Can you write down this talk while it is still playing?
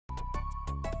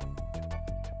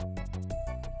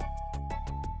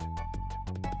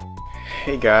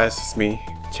Hey guys, it's me,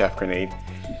 chaffXgrenade,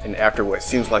 and after what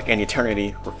seems like an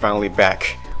eternity, we're finally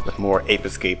back with more Ape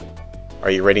Escape.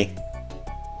 Are you ready?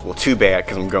 Well, too bad,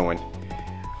 because I'm going.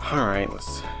 Alright,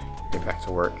 let's get back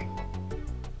to work.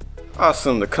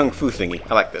 Awesome, the Kung Fu thingy.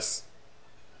 I like this.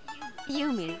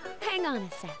 Yumi, hang on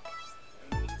a sec.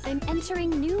 I'm entering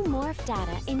new morph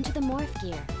data into the morph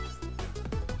gear.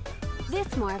 This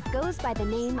morph goes by the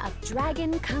name of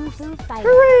Dragon Kung Fu Fighter.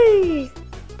 Hooray!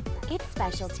 Its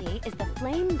specialty is the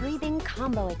flame-breathing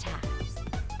combo attack.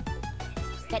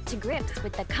 Get to grips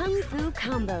with the Kung Fu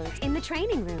combos in the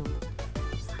training room.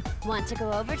 Want to go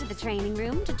over to the training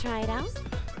room to try it out?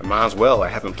 I might as well. I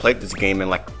haven't played this game in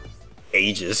like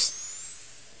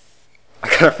ages. I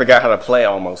kind of forgot how to play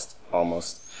almost. I'm ready.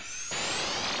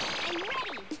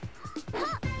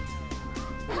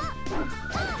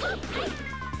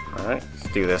 Alright,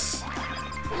 let's do this.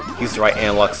 Use the right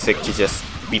analog stick to just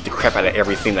beat the crap out of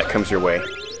everything that comes your way.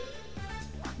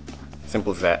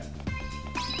 Simple as that.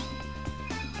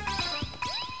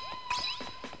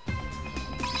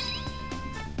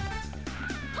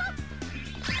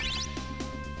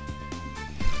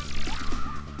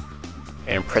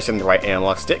 And pressing the right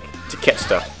analog stick to catch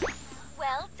stuff.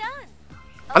 Well done.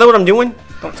 I know what I'm doing.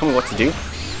 Don't tell me what to do.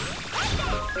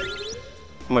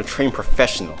 I'm a trained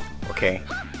professional, okay?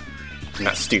 I'm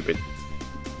not stupid.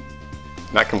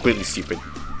 Not completely stupid.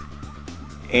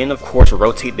 And of course,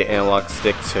 rotate the analog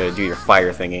stick to do your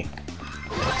fire thingy.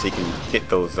 So you can hit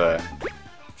those, See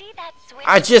that switch?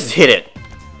 I just hit it!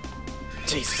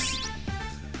 Jesus.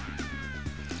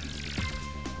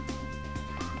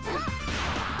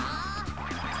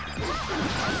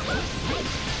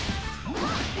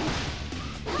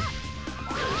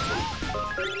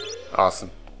 Awesome.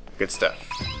 Good stuff.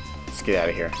 Let's get out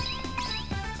of here.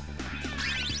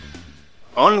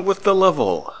 On with the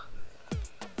level.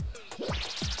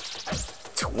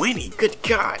 20, good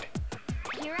God.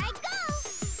 Here I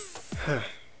go.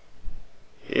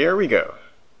 Here we go.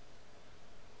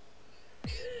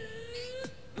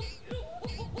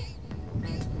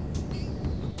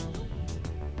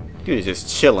 Dude is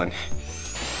just chilling.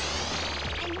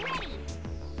 I'm ready.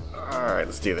 Alright,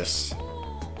 let's do this.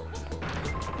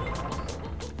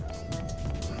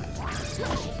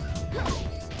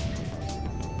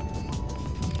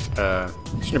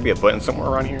 Shouldn't there be a button somewhere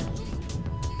around here?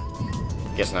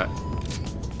 Guess not.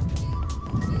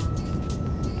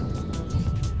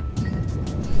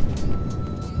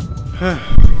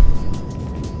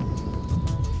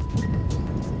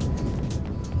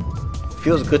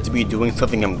 Feels good to be doing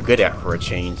something I'm good at for a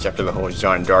change after the whole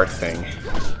Jeanne d'Arc thing.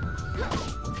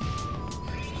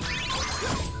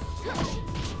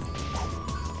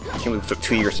 Can't believe it took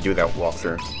 2 years to do that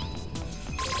walkthrough.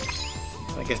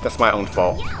 I guess that's my own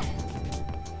fault.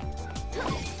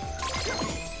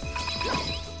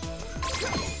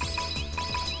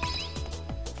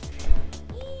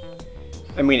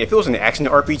 I mean, if it was an action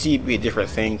RPG, it'd be a different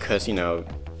thing, cause you know,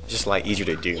 just like easier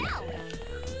to do.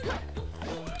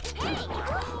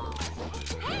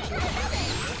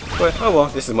 But oh well,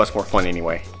 this is much more fun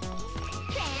anyway.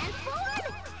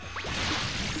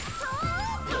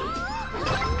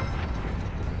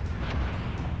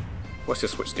 What's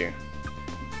this switch do?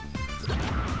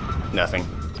 Nothing.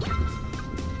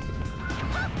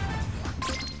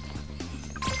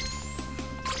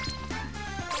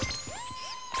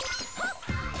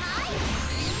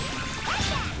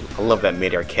 I love that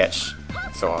mid-air catch.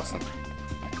 So awesome.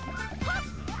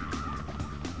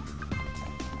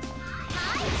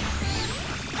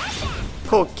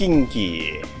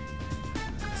 Pokinki.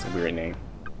 That's a weird name.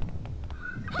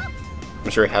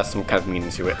 I'm sure it has some kind of meaning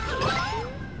to it.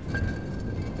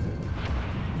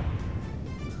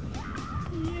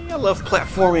 I love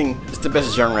platforming. It's the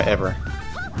best genre ever.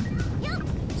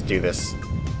 Let's do this.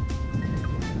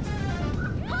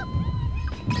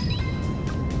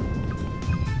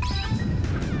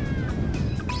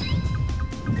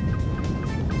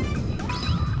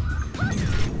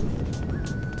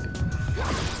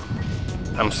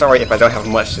 I'm sorry if I don't have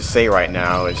much to say right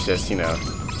now. It's just, you know,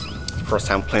 first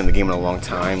time playing the game in a long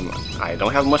time. I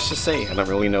don't have much to say. I don't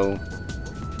really know.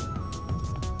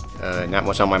 Not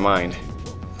much on my mind.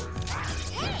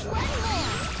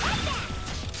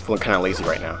 Feeling kind of lazy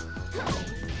right now.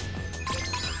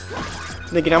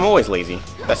 And again, I'm always lazy.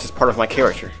 That's just part of my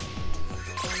character.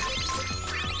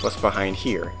 What's behind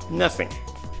here? Nothing.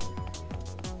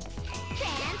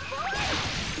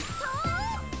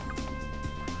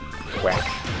 Whack.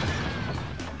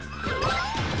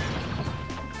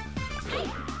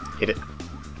 Hit it.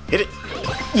 Hit it!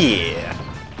 Yeah!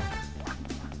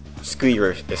 Screw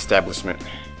your establishment.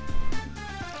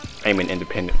 I'm an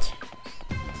independent.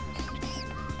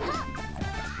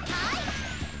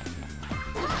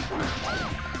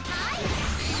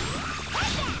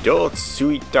 Do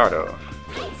Suitaro.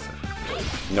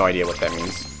 No idea what that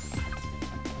means.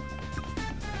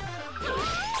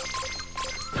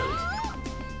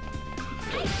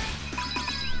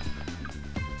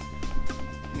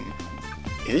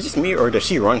 Is it just me, or does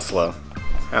she run slow?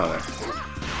 I don't know.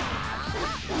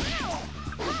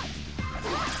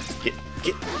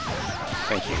 Get.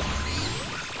 Thank you.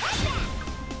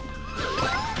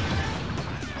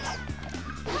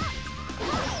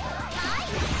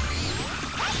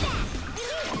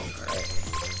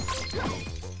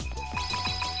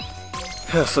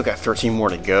 Alright. Still got 13 more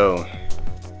to go.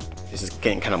 This is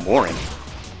getting kind of boring.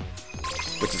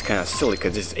 Which is kind of silly,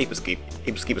 because this is Ape Escape.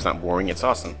 Ape Escape is not boring, it's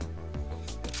awesome.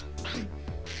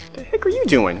 What the heck are you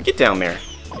doing? Get down there.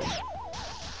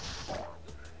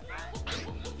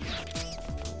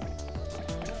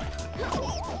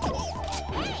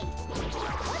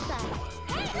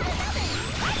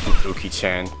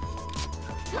 Uki-chan.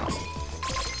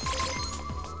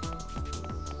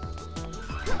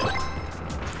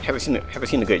 Haven't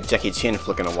seen a good Jackie Chan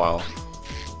flick in a while.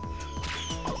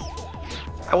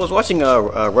 I was watching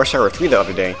Rush Hour 3 the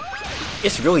other day.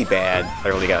 It's really bad, I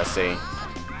really gotta say.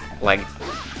 Like,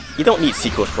 you don't need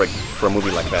sequels for a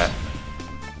movie like that.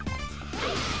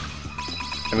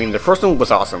 I mean, the first one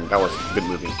was awesome. That was a good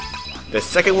movie. The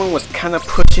second one was kind of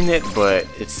pushing it, but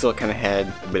it still kind of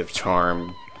had a bit of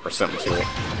charm or something to it.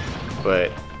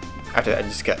 But after that, it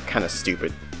just got kind of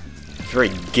stupid. It's very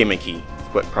gimmicky.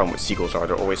 What problem with sequels are?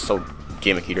 They're always so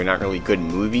gimmicky. They're not really good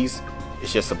movies.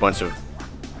 It's just a bunch of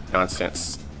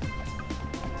nonsense.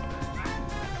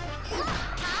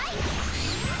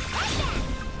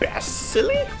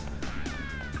 Silly?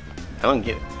 I don't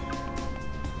get it.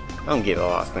 I don't get a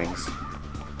lot of things.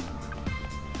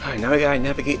 Alright, now we gotta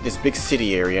navigate this big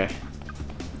city area.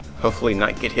 Hopefully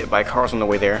not get hit by cars on the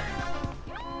way there.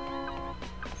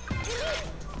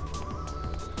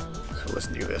 So let's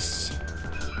do this.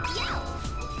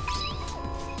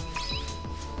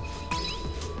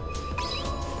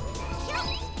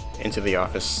 Into the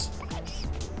office.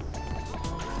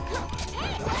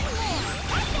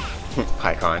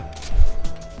 Icon.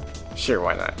 Sure,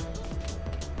 why not?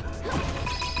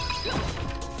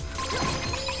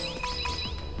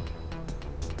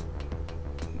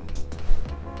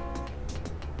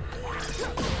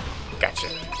 Gotcha.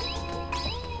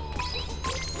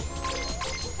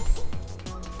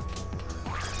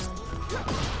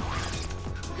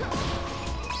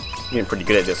 Getting pretty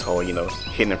good at this whole, you know,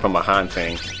 hitting it from behind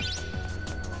thing.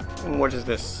 And what is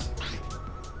this?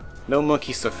 No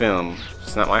monkeys to film.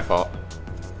 It's not my fault.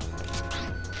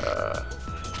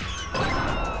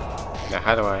 Now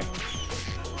how do I...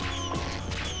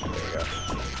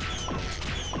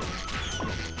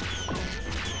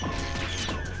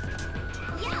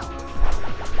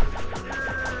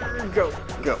 There we go.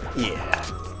 Go. Yeah.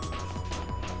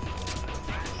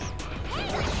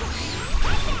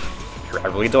 I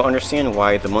really don't understand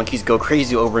why the monkeys go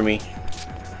crazy over me.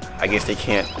 I guess they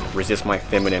can't resist my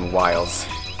feminine wiles.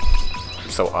 I'm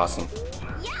so awesome.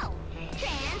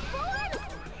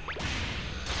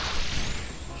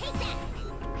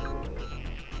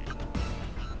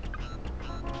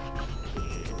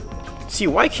 See,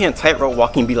 why can't tightrope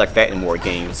walking be like that in more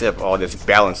games instead of all this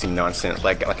balancing nonsense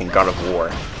like in God of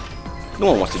War? No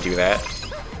one wants to do that.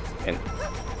 And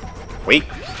wait.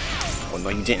 Oh no,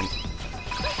 you didn't.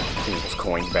 Give me those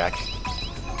coins back.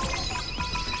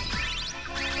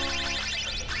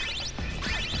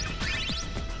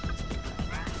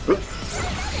 Oop.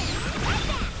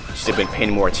 Should have been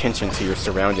paying more attention to your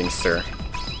surroundings, sir.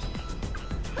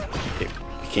 It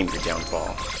became your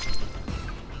downfall.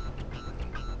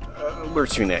 Where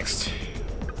to next?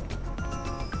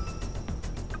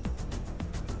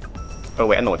 Oh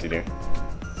wait, I know what to do.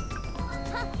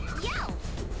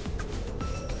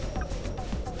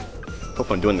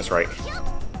 Hope I'm doing this right.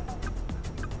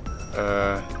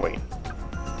 Wait.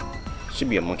 Should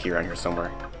be a monkey around here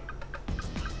somewhere.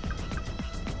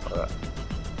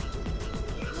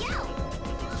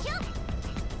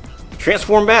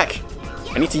 Transform back!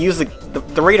 I need to use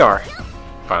the radar.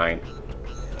 Fine.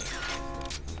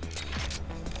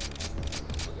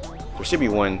 There should be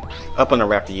one up on the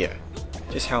rafter yet.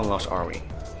 Just how lost are we?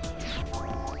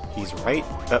 He's right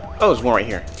up. Oh, there's one right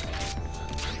here.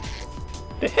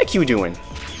 The heck you doing?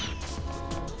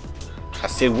 I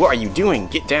said, what are you doing?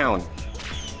 Get down.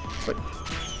 What?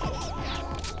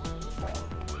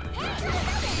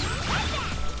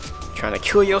 Trying to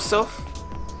kill yourself?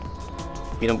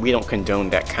 We don't condone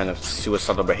that kind of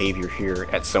suicidal behavior here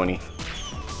at Sony.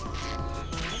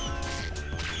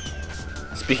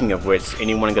 Speaking of which,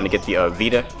 anyone gonna get the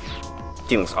Vita?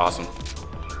 It looks awesome.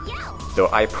 Though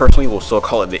I personally will still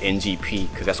call it the NGP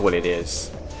because that's what it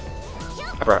is.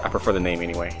 I prefer the name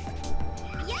anyway.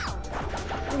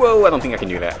 Whoa, I don't think I can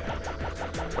do that.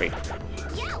 Wait.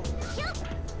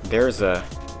 There's a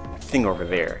thing over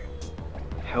there.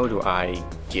 How do I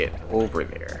get over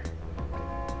there?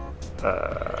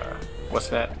 What's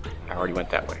that? I already went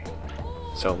that way.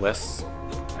 So let's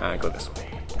go this way.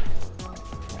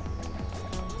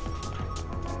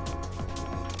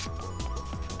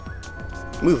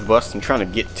 Move, bus. I'm trying to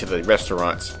get to the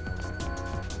restaurant.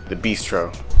 The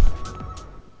bistro.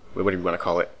 What do you want to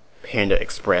call it? Panda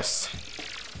Express.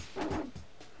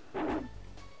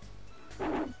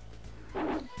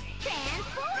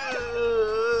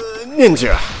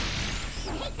 Ninja!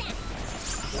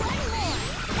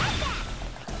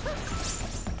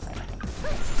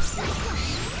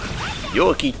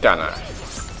 Yokitana.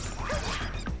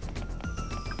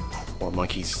 More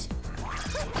monkeys.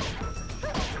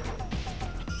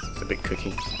 It's a big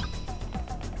cookie.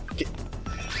 Yeah.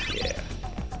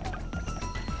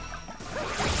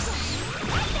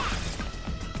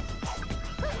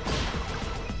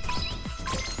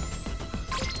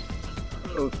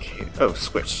 Okay. Oh,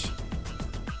 switch.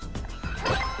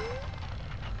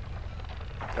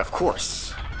 Of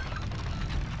course.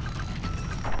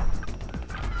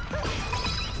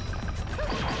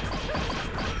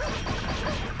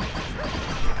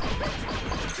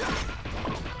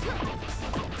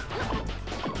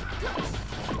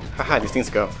 Haha, these things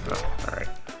go. Oh, alright.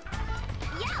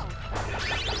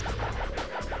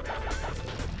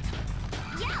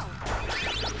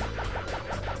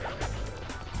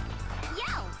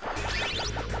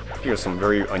 Here are some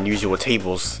very unusual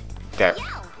tables that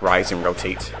rise and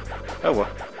rotate. Oh well.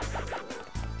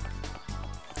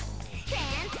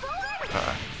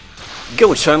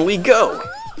 Go, Chun-Li, go!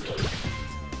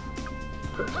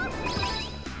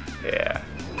 Yeah.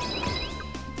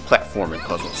 Platforming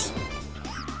puzzles.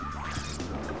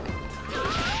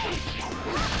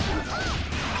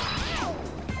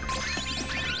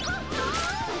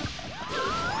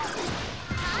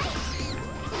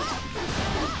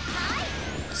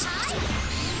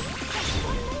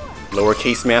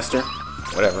 Lowercase master?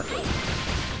 Whatever.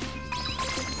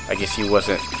 I guess he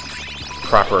wasn't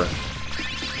proper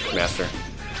master.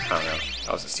 I don't know.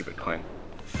 That was a stupid pun.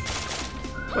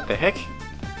 What the heck?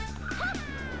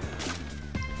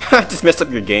 I just messed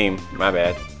up your game. My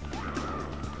bad.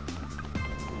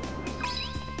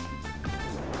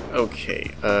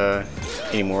 Okay,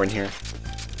 any more in here?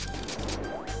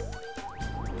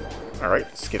 Alright,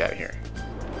 let's get out of here.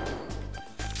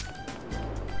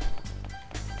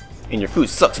 And your food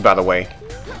sucks, by the way.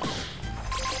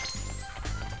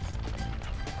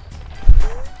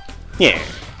 Yeah.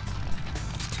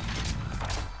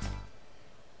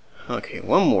 Okay,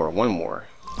 one more.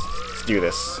 Let's do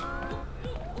this.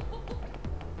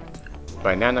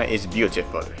 Banana is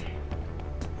beautiful.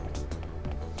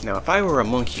 Now, if I were a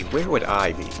monkey, where would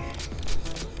I be?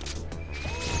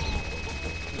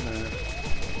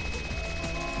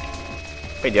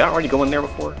 Wait, did I already go in there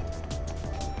before?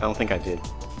 I don't think I did.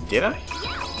 Did I?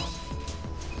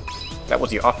 That was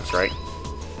the office, right?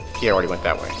 He already went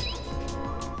that way.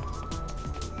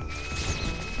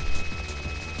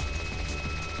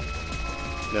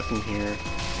 Nothing here.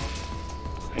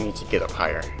 I need to get up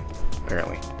higher,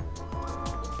 apparently.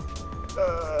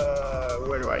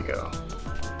 Where do I go?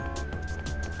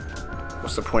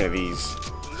 What's the point of these?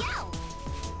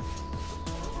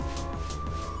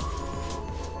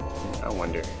 I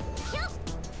wonder.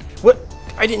 What?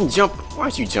 I didn't jump.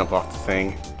 Why'd you jump off the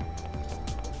thing?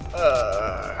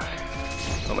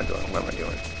 What am I doing? What am I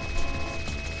doing?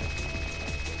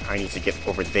 I need to get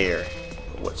over there.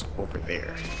 What's over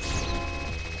there?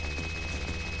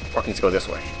 Or I can just go this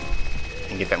way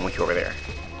and get that monkey over there.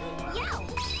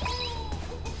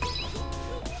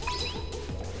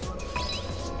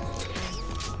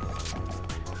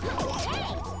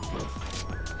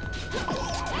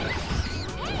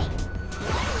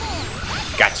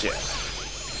 Gotcha.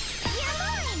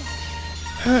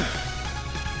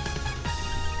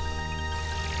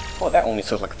 Well, that only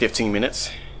took like 15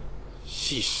 minutes.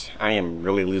 Sheesh, I am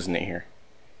really losing it here.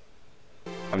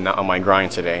 I'm not on my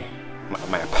grind today.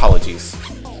 My apologies.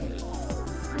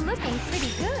 Looking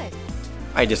pretty good.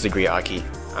 I disagree, Aki.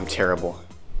 I'm terrible.